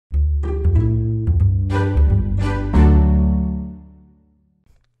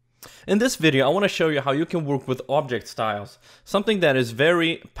In this video, I want to show you how you can work with object styles, something that is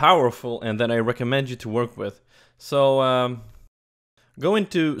very powerful and that I recommend you to work with. So go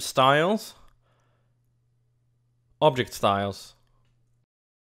into Styles, Object Styles.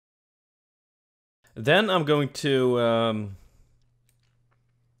 Then I'm going to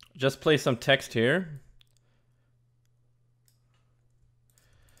just place some text here.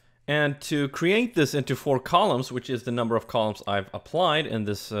 And to create this into 4 columns, which is the number of columns I've applied in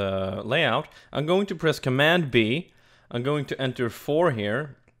this layout, I'm going to press Command B. I'm going to enter 4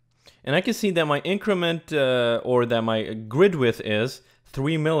 here. And I can see that my increment, or that my grid width is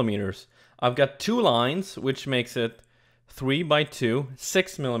 3 millimeters. I've got 2 lines, which makes it 3 by 2,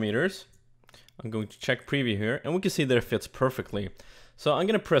 6 millimeters. I'm going to check preview here, and we can see that it fits perfectly. So I'm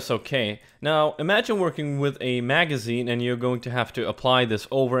going to press OK. Now imagine working with a magazine and you're going to have to apply this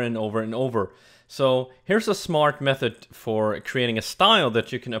over and over and over. So here's a smart method for creating a style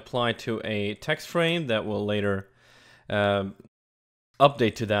that you can apply to a text frame that will later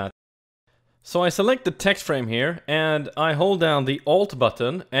update to that. So I select the text frame here and I hold down the Alt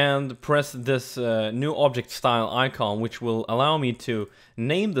button and press this new object style icon, which will allow me to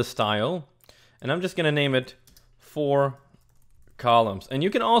name the style. And I'm just going to name it 4 columns. And you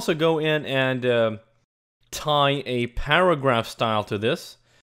can also go in and tie a paragraph style to this.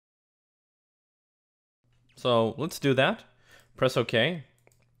 So let's do that. Press OK.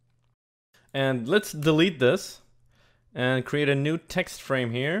 And let's delete this and create a new text frame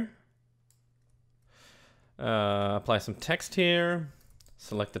here. Apply some text here.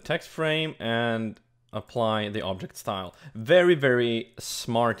 Select the text frame and apply the object style. Very, very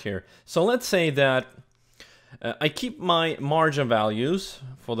smart here. So let's say that I keep my margin values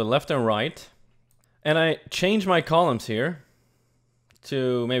for the left and right, and I change my columns here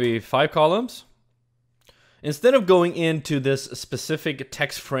to maybe 5 columns. Instead of going into this specific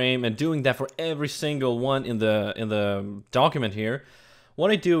text frame and doing that for every single one in the document here, what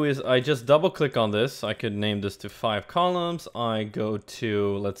I do is I just double click on this. I could name this to 5 columns. I go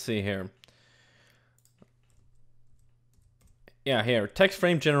to, let's see here. Yeah, here, text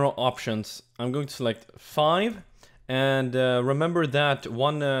frame general options. I'm going to select 5, and remember that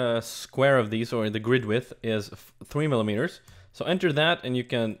one square of these, or the grid width, is 3 millimeters. So enter that, and you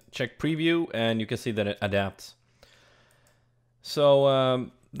can check preview, and you can see that it adapts.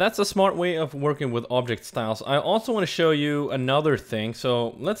 So that's a smart way of working with object styles. I also want to show you another thing.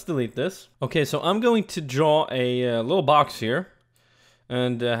 So let's delete this. Okay, so I'm going to draw a little box here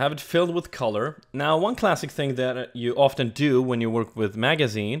and have it filled with color. Now, one classic thing that you often do when you work with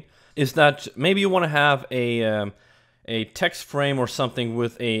magazine is that maybe you want to have a text frame or something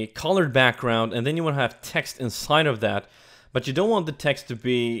with a colored background, and then you want to have text inside of that, but you don't want the text to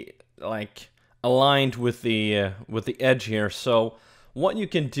be like aligned with the edge here. So what you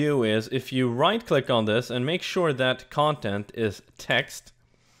can do is, if you right click on this and make sure that content is text,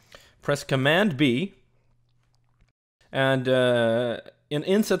 press Command B, and in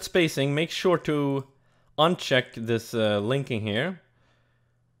inset spacing, make sure to uncheck this linking here.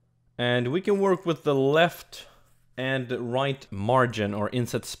 And we can work with the left and right margin or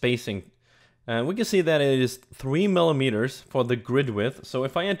inset spacing. And we can see that it is 3 millimeters for the grid width. So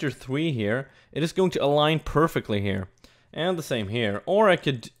if I enter 3 here, it is going to align perfectly here. And the same here. Or I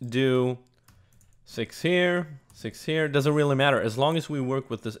could do 6 here, 6 here. Doesn't really matter as long as we work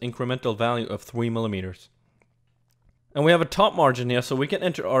with this incremental value of 3 millimeters. And we have a top margin here, so we can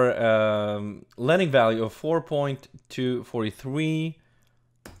enter our leading value of 4.243.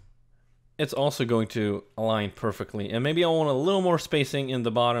 It's also going to align perfectly. And maybe I want a little more spacing in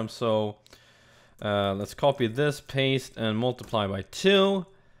the bottom, so let's copy this, paste, and multiply by 2.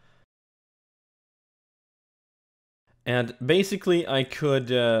 And basically, I could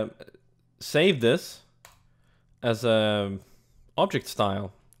save this as a object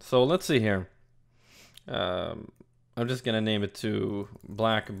style. So let's see here. I'm just gonna name it to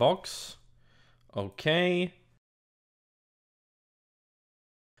black box. Okay.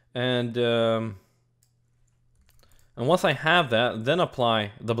 And once I have that, then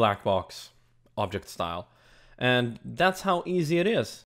apply the black box object style. And that's how easy it is.